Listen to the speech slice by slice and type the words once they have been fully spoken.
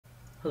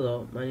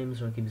Hello, my name is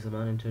Rakib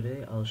Zaman, and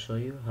today I'll show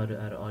you how to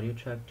add an audio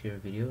track to your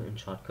video in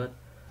ShotCut.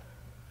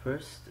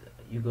 First,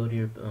 you go to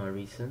your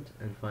recent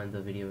and find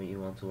the video you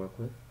want to work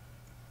with.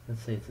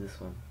 Let's say it's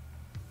this one.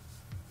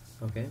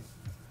 Okay.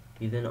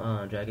 You then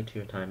drag it to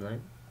your timeline,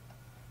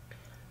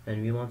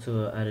 and we want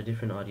to add a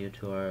different audio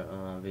to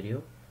our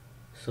video.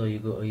 So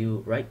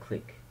you right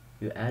click,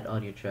 you add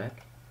audio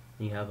track,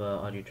 and you have an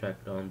audio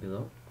track down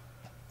below.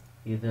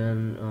 You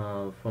then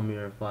from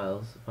your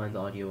files find the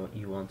audio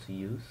you want to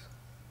use.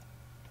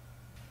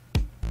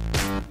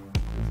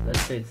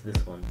 Let's say it's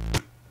this one.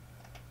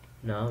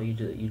 Now you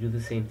do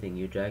the same thing.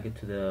 You drag it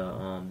to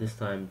the this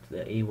time to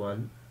the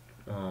A1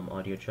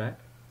 audio track,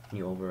 and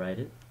you overwrite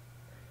it.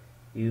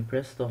 You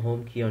press the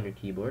home key on your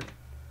keyboard.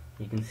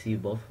 You can see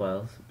both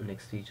files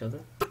next to each other.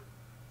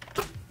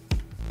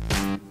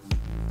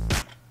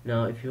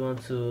 Now if you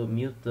want to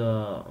mute the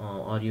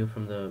audio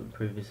from the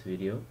previous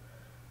video,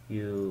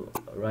 you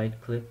right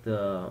click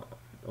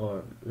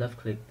or left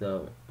click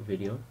the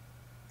video.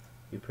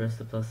 You press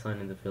the plus sign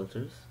in the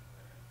filters.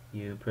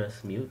 You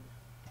press mute,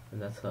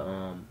 and that's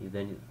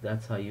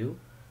how you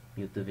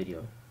mute the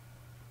video.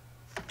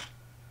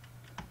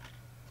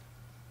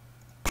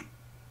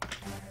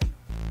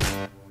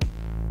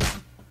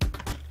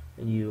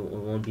 And you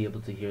won't be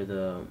able to hear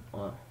the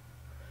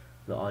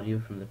audio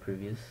from the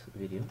previous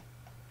video.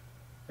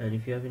 And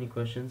if you have any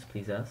questions,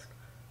 please ask.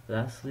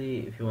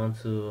 Lastly, if you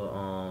want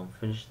to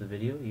finish the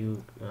video,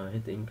 you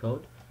hit the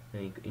encode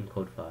and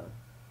encode file.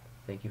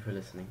 Thank you for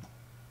listening.